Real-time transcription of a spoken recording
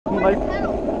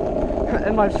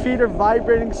and my feet are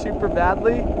vibrating super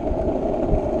badly.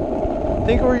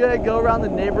 Think we're gonna go around the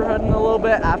neighborhood in a little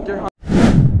bit after.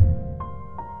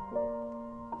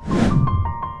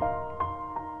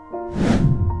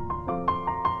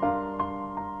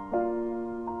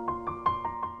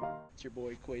 It's your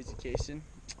boy Quasi Cason,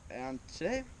 and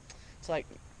today it's like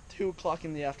 2 o'clock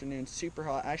in the afternoon, super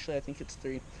hot. Actually, I think it's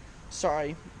 3.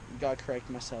 Sorry, gotta correct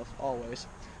myself always,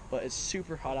 but it's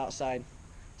super hot outside.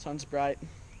 Sun's bright.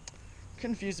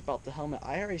 Confused about the helmet.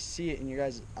 I already see it in your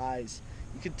guys' eyes.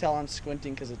 You could tell I'm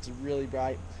squinting because it's really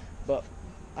bright, but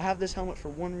I have this helmet for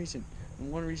one reason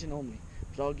and one reason only.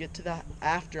 But I'll get to that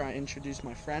after I introduce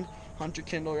my friend Hunter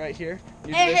Kendell right here,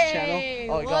 new to this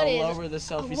channel. Oh, I gotta lower the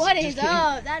selfie. What is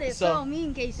up? That is so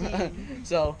mean, Casey.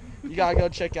 So you gotta go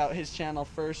check out his channel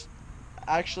first.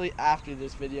 Actually, after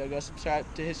this video, go subscribe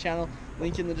to his channel.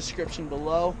 Link in the description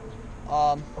below.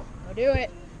 Go do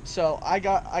it. So I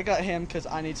got him because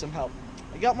I need some help.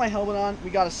 I got my helmet on. We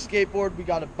got a skateboard. We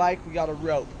got a bike. We got a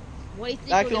rope. What do you think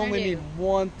that can only mean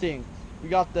one thing. We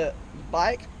got the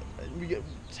bike. We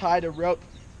tied a rope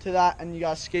to that, and you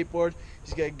got a skateboard.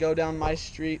 He's gonna go down my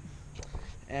street,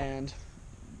 and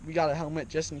we got a helmet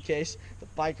just in case. The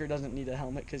biker doesn't need a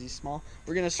helmet because he's small.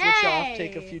 We're gonna switch off,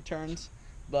 take a few turns,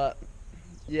 but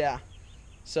yeah.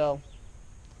 So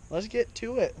let's get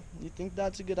to it. You think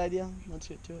that's a good idea? Let's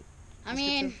get to it.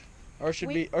 Or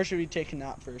should we take a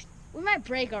nap first? We might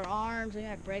break our arms. We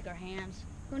might break our hands.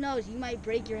 Who knows? You might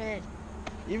break your head.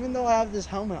 Even though I have this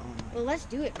helmet on. Well, let's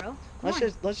do it, bro. Let's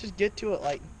just get to it.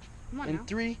 Like, come on in now.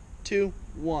 3, 2,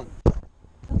 1.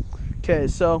 Okay,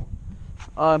 so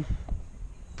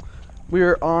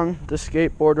we're on the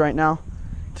skateboard right now.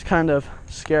 It's kind of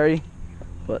scary,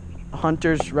 but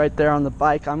Hunter's right there on the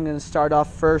bike. I'm gonna start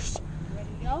off first. Ready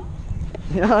to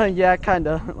go? Yeah,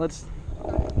 kinda. Let's.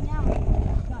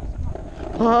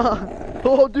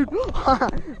 Oh, dude!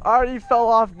 Already fell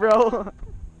off, bro.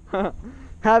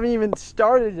 Haven't even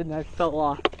started and I fell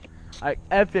off. Like,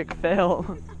 epic fail.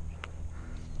 Come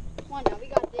on now, we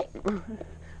got this.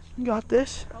 You got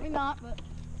this? Probably not, but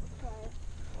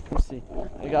let's see.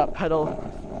 I got pedal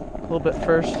a little bit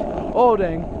first. Oh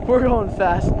dang, we're going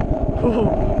fast. Ooh.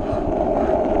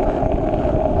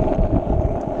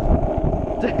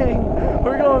 Dang,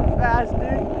 we're going fast,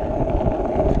 dude.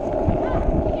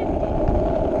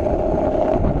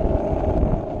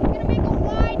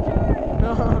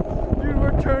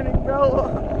 Turning, bro.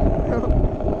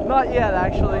 Not yet,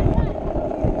 actually.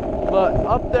 But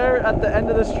up there at the end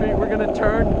of the street, we're gonna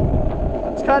turn.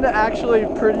 It's kind of actually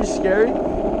pretty scary.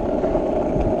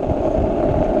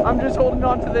 I'm just holding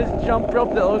on to this jump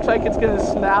rope that looks like it's gonna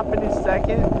snap any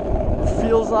second. It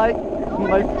feels like.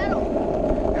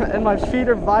 And my feet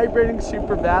are vibrating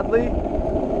super badly.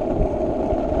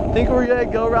 Think we're gonna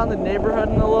go around the neighborhood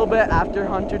in a little bit after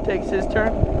Hunter takes his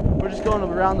turn. We're just going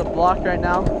around the block right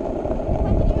now.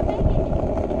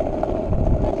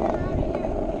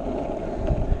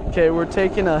 Okay, we're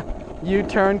taking a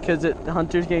U-turn because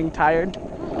Hunter's getting tired,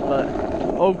 but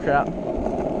oh crap.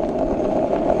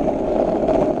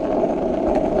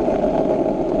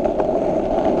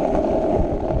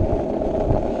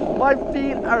 My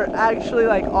feet are actually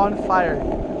like on fire.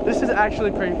 This is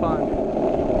actually pretty fun.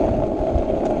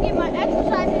 Get my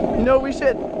exercise. You know, we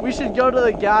should go to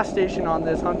the gas station on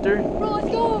this, Hunter. Bro, let's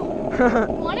go.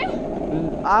 You want to?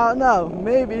 I don't know,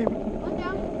 maybe.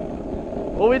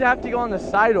 Well, we'd have to go on the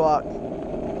sidewalk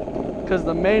because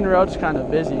the main road's kind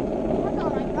of busy. That's all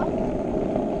right, bro.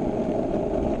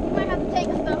 You might have to take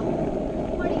us though.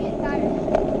 Why do you get tired?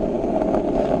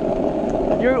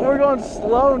 We're going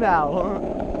slow now.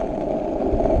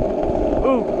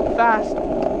 Ooh, fast.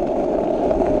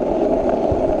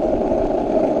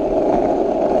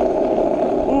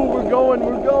 Ooh, we're going.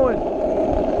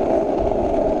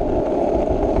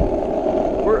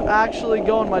 We're actually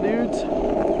going, my dudes.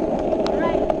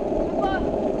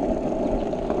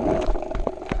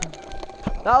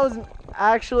 That was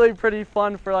actually pretty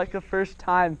fun for like the first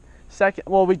time.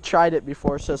 Well, we tried it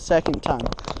before, so second time.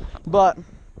 But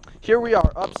here we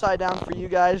are, upside down for you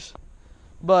guys.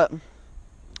 But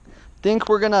think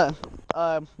we're gonna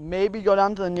maybe go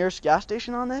down to the nearest gas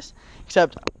station on this.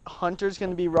 Except Hunter's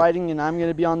gonna be riding and I'm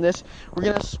gonna be on this. We're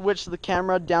gonna switch the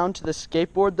camera down to the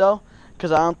skateboard though,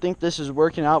 because I don't think this is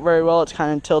working out very well. It's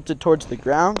kind of tilted towards the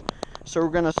ground. So we're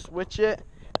gonna switch it.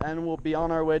 And we'll be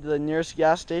on our way to the nearest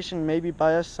gas station, maybe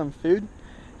buy us some food,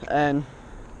 and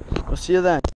we'll see you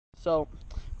then. So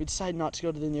we decided not to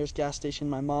go to the nearest gas station.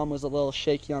 My mom was a little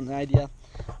shaky on the idea,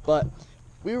 but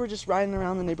we were just riding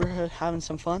around the neighborhood having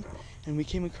some fun, and we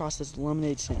came across this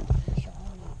lemonade stand.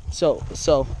 So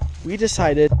we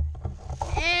decided,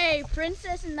 hey,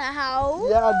 princess in the house.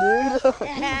 Yeah, dude.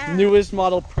 Yeah. Newest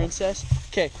model princess.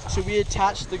 Okay, so we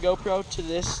attached the GoPro to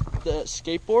the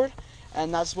skateboard,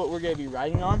 and that's what we're gonna be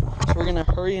riding on. So we're gonna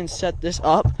hurry and set this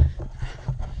up.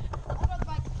 I'll go the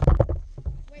bike.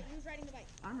 Wait, who's riding the bike?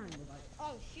 I'm riding the bike.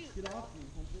 Oh shoot. Get off me,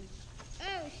 Humphrey.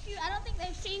 Oh shoot, I don't think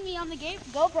they've seen me on the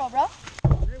GoPro, bro.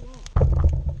 They won't.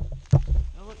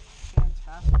 That looks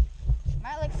fantastic.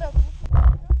 Might look so cool.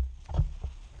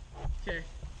 Okay.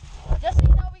 Just so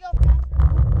you know, we go faster.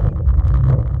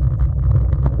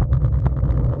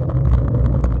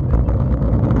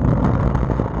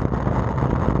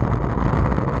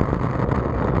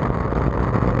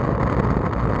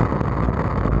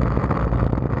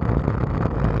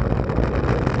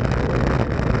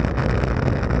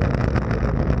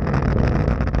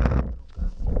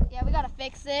 Yeah, we gotta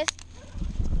fix this.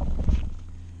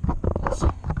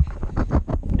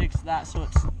 Fix that so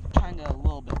it's kind of a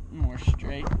little bit more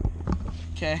straight.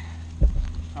 Okay.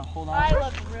 Now hold on. I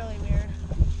look really weird.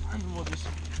 And we'll just.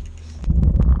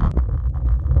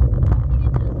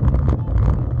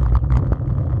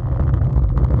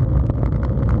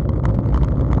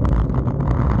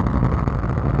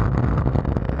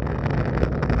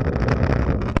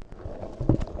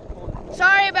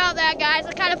 Sorry about that, guys.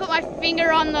 I kind of put my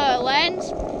finger on the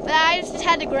lens, but I just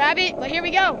had to grab it. But here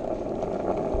we go.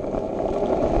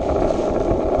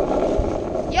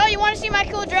 Yo, you want to see my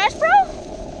cool dress, bro?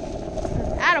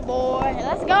 Attaboy.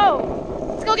 Let's go.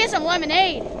 Let's go get some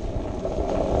lemonade.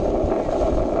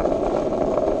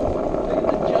 They're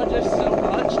gonna judge us so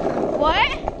much. What? I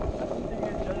think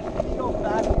they're gonna judge us. Can you go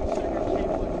fast and so your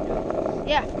cape looks good?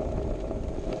 Yeah.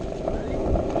 Ready?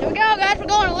 Here we go, guys. We're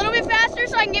going a little bit faster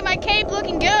so I can get my cape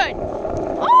looking good.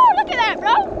 Oh, look at that,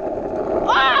 bro.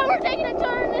 Oh, we're taking a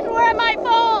turn. This is where I might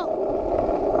fall.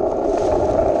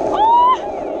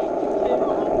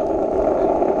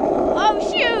 Oh,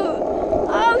 shoot.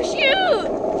 Oh, shoot.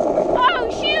 Oh,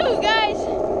 shoot, guys.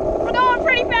 We're going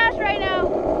pretty fast right now.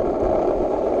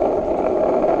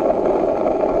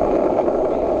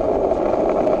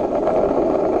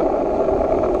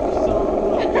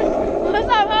 What's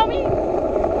up, homie?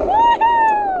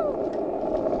 Woohoo!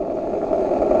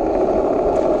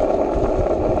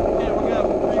 Okay, we're gonna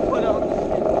re-put on.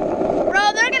 Bro,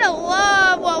 they're gonna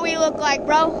love what we look like,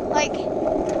 bro. Like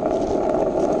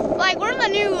we're the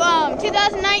new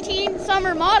 2019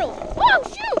 summer model. Whoa,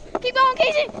 shoot! Keep going,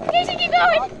 Casey. Casey, keep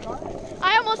going.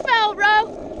 I almost fell, bro.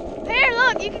 Here,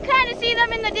 look. You can kind of see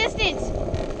them in the distance.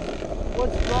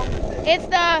 What's wrong with it? It's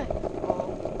the.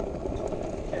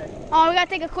 Okay. Oh, we gotta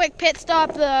take a quick pit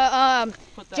stop. The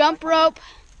Put that jump back on. rope.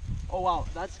 Oh wow,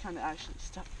 that's kind of actually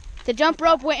stuck. The jump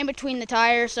rope went in between the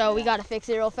tires, so we gotta fix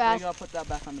it real I fast. gotta put that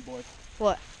back on the board.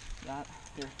 What? That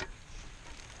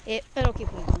here. It'll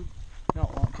keep moving. No, it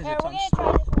won't, because Here, it's we're on. gonna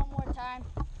try this one more time.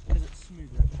 Because it's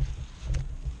smooth right now.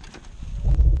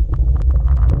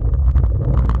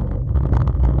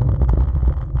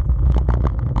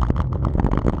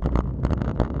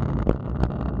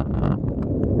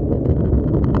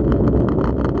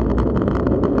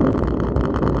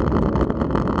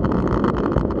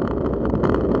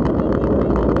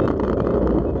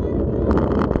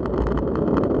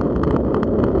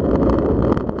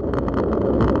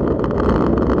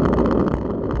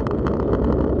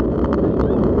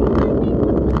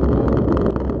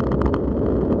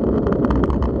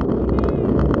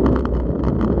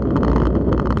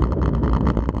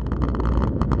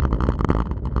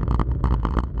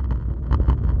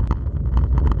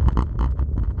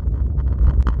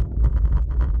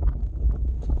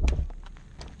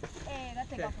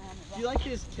 Do you like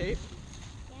his cape?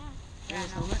 Yeah. And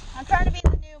his helmet? I'm trying to be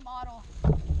the new model.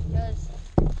 Because,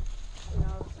 you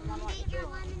know, someone wants to do it.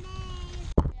 Yeah,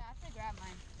 I have to grab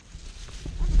mine.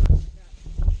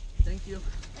 Thank you.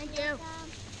 Thank you.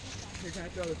 Here, can I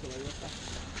throw this away real fast?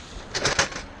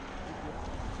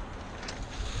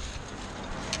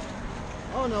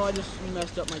 Oh no, I just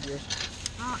messed up my gears.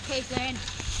 Oh, Kason.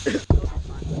 It'll be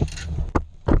fine.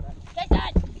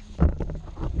 Kason!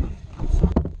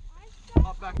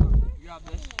 Hop back on. Grab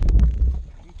this.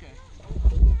 Okay.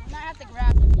 I might have to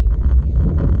grab them.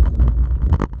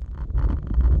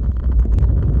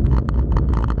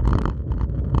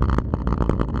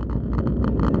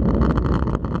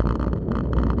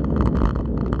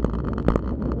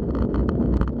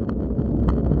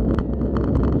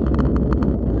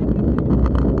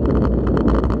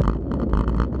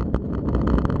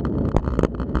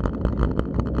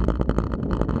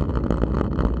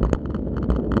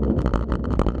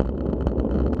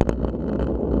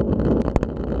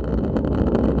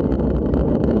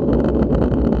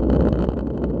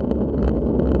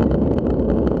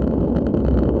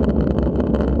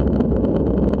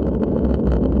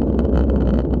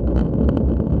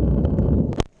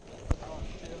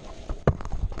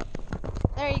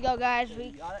 though, guys.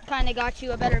 We kind of got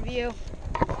you a better view.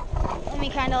 Let me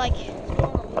kind of like...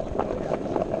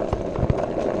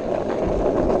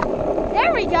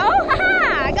 There we go.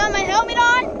 Haha! I got my helmet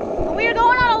on. And we are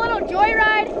going on a little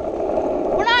joyride.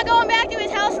 We're not going back to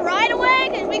his house right away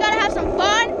because we got to have some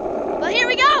fun. But here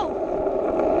we go.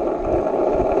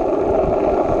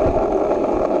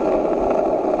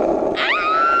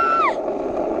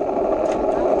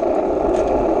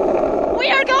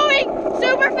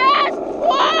 Super fast!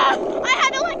 Whoa! I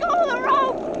had to let go of the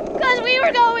rope because we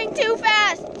were going too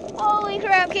fast. Holy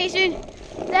crap, Cation.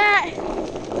 That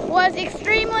was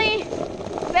extremely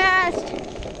fast.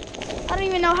 I don't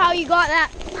even know how you got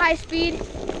that high speed.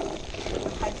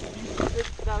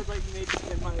 That was like maybe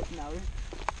 10 miles an hour.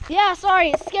 Yeah,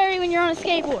 sorry. It's scary when you're on a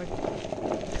skateboard.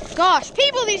 Gosh,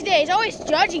 people these days always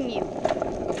judging you.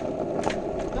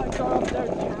 That car up there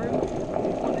turned.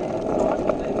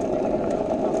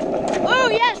 Oh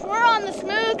yes, we're on the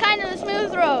smooth, kind of the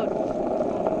smooth road.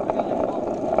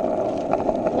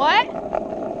 What?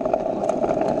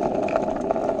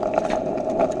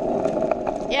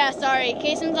 Yeah, sorry,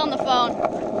 Cason's on the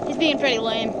phone. He's being pretty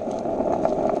lame.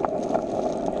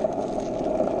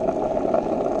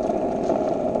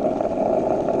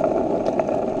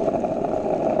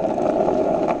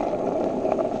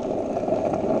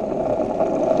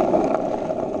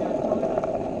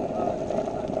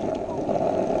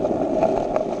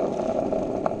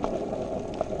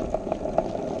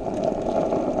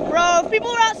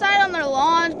 People are outside on their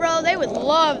lawns, bro. They would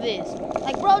love this.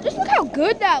 Like, bro, just look how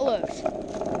good that looks.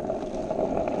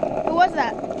 Who was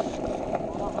that?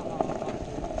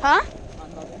 Huh?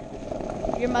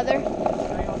 Your mother?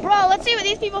 Bro, let's see what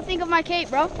these people think of my cape,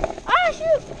 bro. Ah,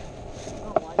 shoot.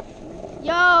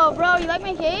 Yo, bro, you like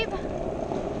my cape?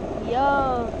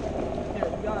 Yo. Here,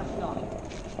 you gotta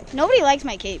stop. Nobody likes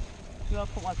my cape. You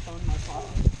gotta put my phone in my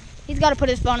pocket. He's got to put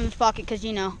his phone in his pocket because,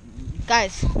 you know,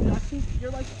 guys.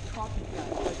 You're like copycat.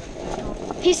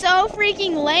 He's so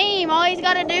freaking lame. All he's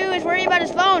got to do is worry about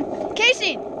his phone.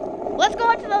 Casey, let's go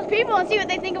up to those people and see what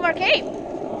they think of our cape.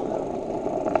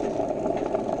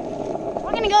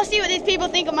 We're going to go see what these people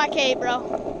think of my cape, bro.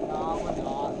 No, we're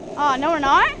not. Oh, no, we're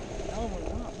not? No, we're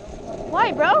not.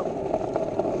 Why, bro?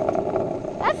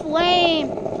 That's lame.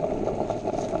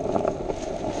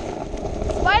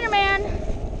 Spider-Man.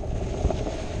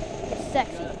 It's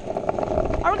sexy.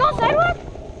 Are we going sidewalk?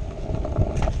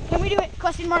 Can we do it?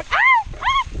 Question mark. Ah!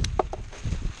 Ah!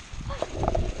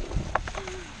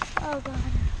 Oh, God.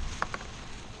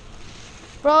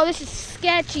 Bro, this is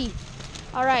sketchy.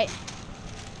 All right.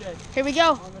 Okay. Here we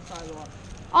go. On the sidewalk.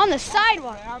 On the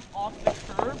sidewalk. Ramp off the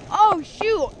curb. Oh,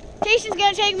 shoot. Casey's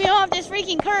going to take me off this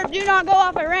freaking curb. Do not go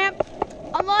off a ramp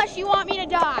unless you want me to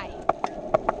die.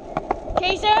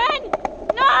 Kason?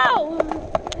 No!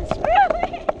 Screw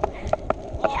it!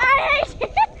 I hate you.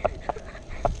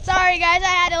 Sorry, guys. I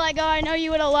had to let go. I know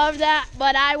you would have loved that,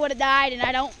 but I would have died, and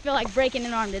I don't feel like breaking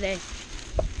an arm today.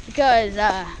 Because,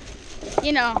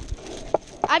 you know,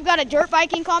 I've got a dirt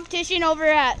biking competition over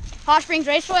at Hot Springs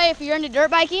Raceway. If you're into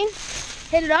dirt biking,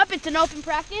 hit it up. It's an open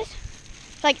practice.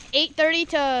 It's like 8:30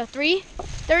 to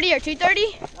 3:30 or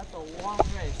 2:30. That's a long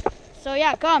race. So,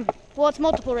 yeah, come. Well, it's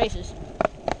multiple races.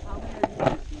 How many are you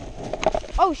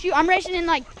racing? Oh, shoot. I'm racing in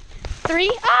like 3.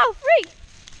 Oh, freak.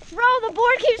 Bro, the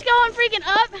board keeps going freaking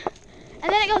up, and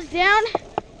then it goes down.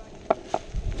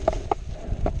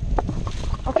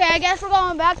 Okay, I guess we're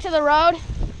going back to the road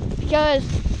because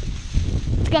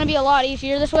it's going to be a lot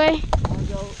easier this way. Want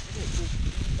to go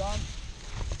speed bump?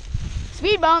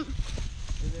 Speed bump? Is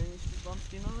there any speed bumps?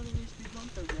 Do you know any speed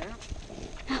bumps or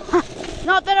ramp?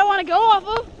 Not that I want to go off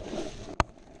of.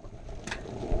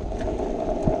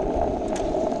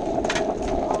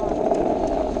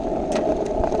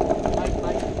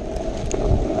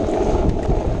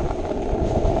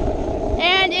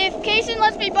 And if Kason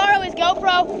lets me borrow his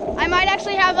GoPro, I might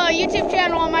actually have a YouTube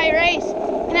channel on my race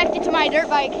connected to my dirt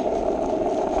bike.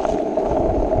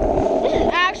 This is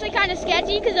actually kind of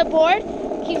sketchy because the board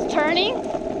keeps turning.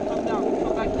 Come down.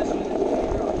 Come back this way.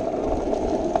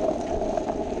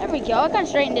 There we go. I kind of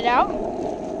straightened it out.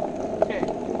 Okay.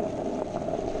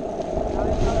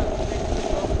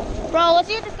 Bro, let's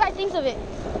see what this guy thinks of it.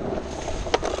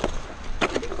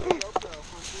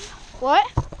 What?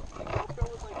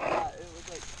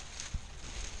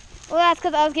 Well, that's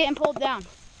because I was getting pulled down.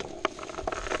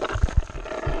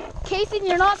 Casey,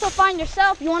 you're not so fine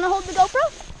yourself. You want to hold the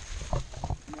GoPro?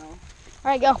 No. All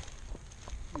right, go.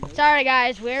 Sorry,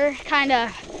 guys. We're kind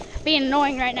of being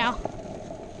annoying right now.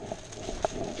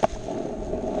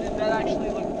 That actually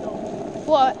looked dope.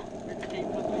 What? Your cape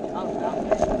was like out there.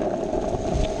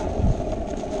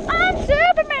 I'm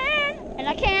Superman, and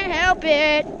I can't help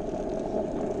it.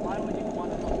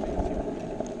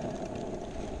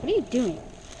 What are you doing?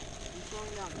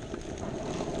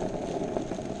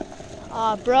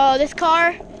 Bro, this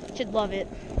car should love it.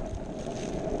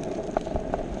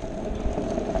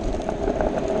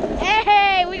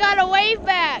 Hey, we got a wave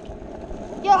back.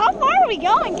 Yo, how far are we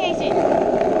going, Casey?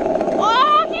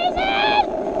 Oh, Casey!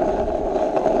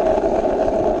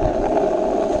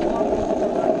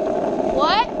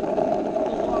 What?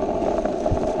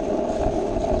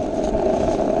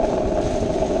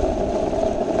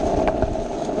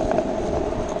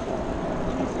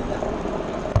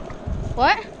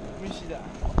 What? Let me see that.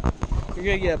 You're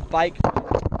gonna get a bike.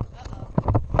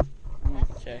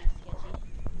 Okay.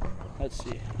 Let's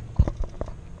see.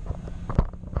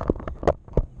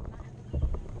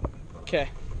 Okay.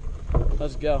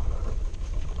 Let's go.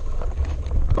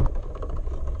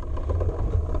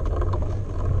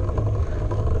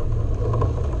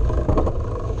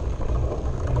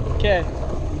 Okay.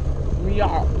 We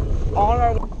are on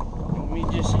our way. Let me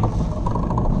just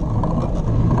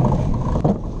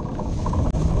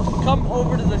come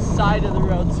over to the side of the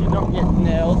road so you don't get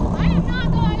nailed. I am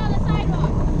not going on the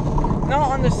sidewalk.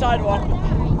 Not on the sidewalk,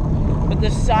 but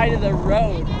the side of the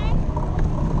road.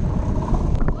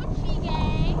 Gucci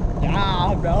gang.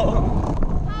 Ah, bro.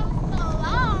 How so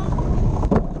long?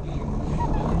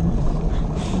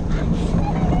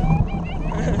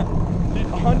 Dude,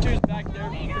 Hunter's back there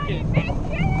freaking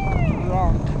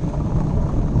drunk.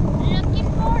 Looking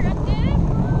for a good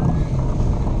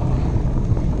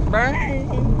Burning.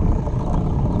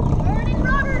 burning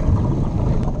rubber.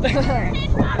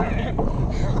 Burning rubber.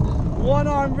 One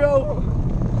arm, bro.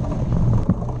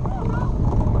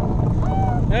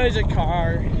 There's a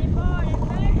car.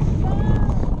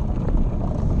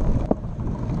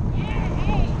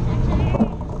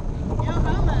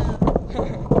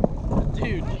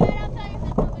 Dude,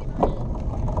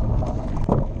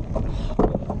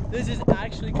 this is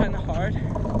actually kind of hard.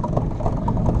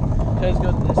 Okay, let's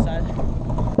go to this side.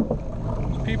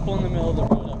 There's people in the middle of the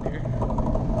road up here.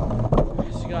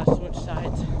 So you gotta switch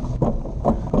sides.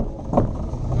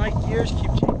 My gears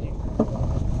keep changing.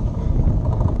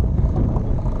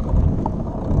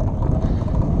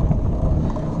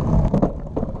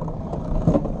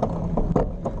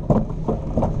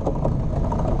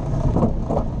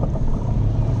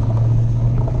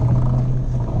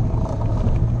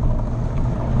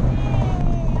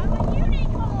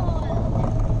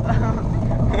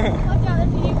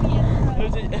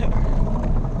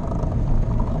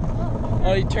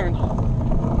 Oh, he turned.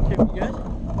 Okay, we good?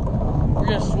 We're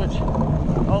gonna switch.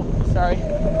 Oh, sorry.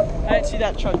 I didn't see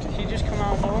that truck. Did he just come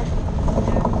out of nowhere?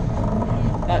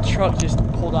 That truck just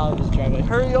pulled out of his driveway.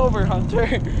 Hurry over,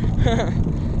 Hunter.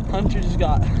 Hunter just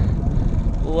got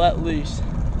let loose.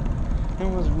 He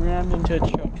almost rammed into a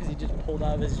truck because he just pulled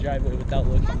out of his driveway without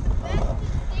looking. That's the best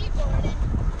to skateboarding.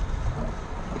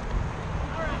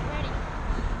 Alright,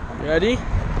 ready? Ready?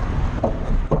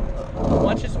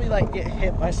 Watch as we like get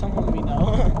hit by someone we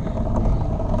know.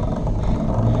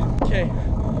 Okay,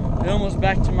 we're almost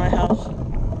back to my house.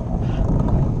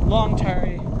 Long,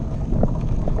 tiring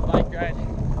bike ride.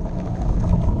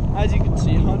 As you can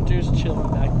see, Hunter's chilling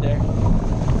back there.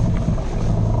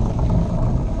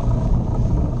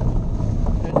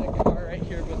 There's a car right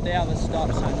here, but they have a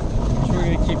stop sign, so we're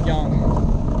gonna keep going.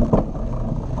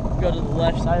 Go to the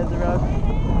left side of the road.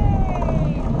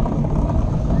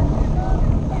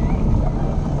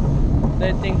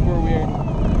 They think we're weird.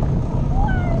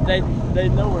 They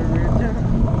know we're weird.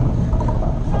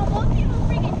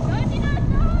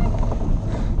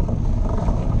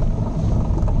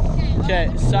 Okay,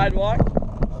 sidewalk.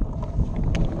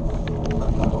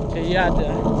 Okay, you had to.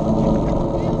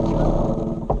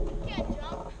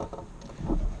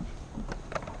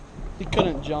 He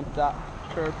couldn't jump that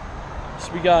curb.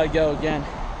 So we gotta go again.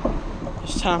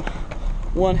 This time,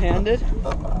 one-handed.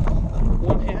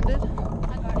 One-handed.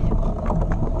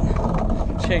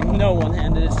 Okay, no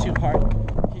one-handed, it's too hard.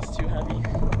 He's too heavy.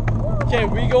 Okay,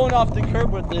 we going off the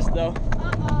curb with this though.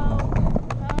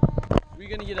 We're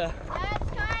gonna get a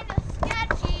That's kind of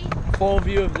sketchy. full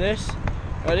view of this.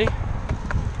 Ready?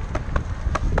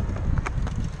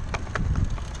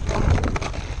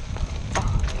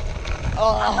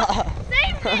 Oh.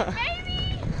 Save it,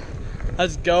 baby!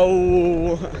 Let's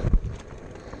go.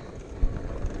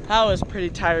 That was pretty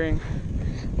tiring.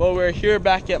 Well, we're here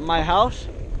back at my house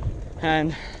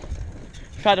and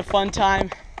we've had a fun time.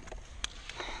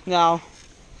 Now,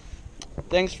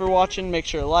 thanks for watching. Make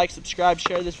sure to like, subscribe,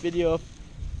 share this video with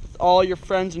all your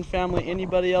friends and family,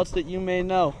 anybody else that you may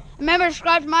know. Remember to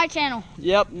subscribe to my channel.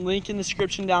 Yep, link in the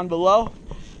description down below.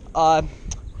 I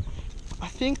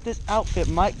think this outfit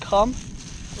might come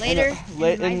Later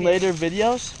in later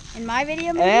videos. In my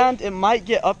video, maybe? And it might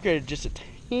get upgraded just a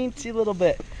teensy little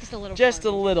bit. Just a little. Just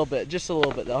a little bit. Just a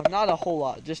little bit though. Not a whole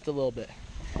lot. Just a little bit.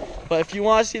 But if you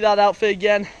want to see that outfit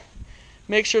again,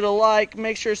 make sure to like,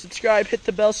 make sure to subscribe, hit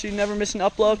the bell so you never miss an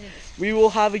upload. We will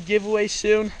have a giveaway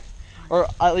soon, or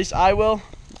at least I will.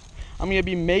 I'm going to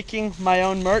be making my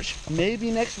own merch.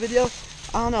 Maybe next video.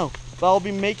 I don't know. But I'll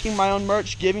be making my own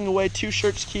merch, giving away 2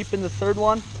 shirts, keeping the 3rd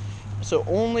one. So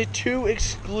only 2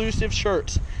 exclusive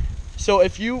shirts. So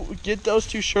if you get those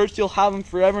 2 shirts, you'll have them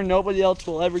forever. Nobody else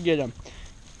will ever get them.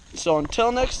 So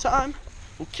until next time,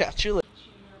 we'll catch you later.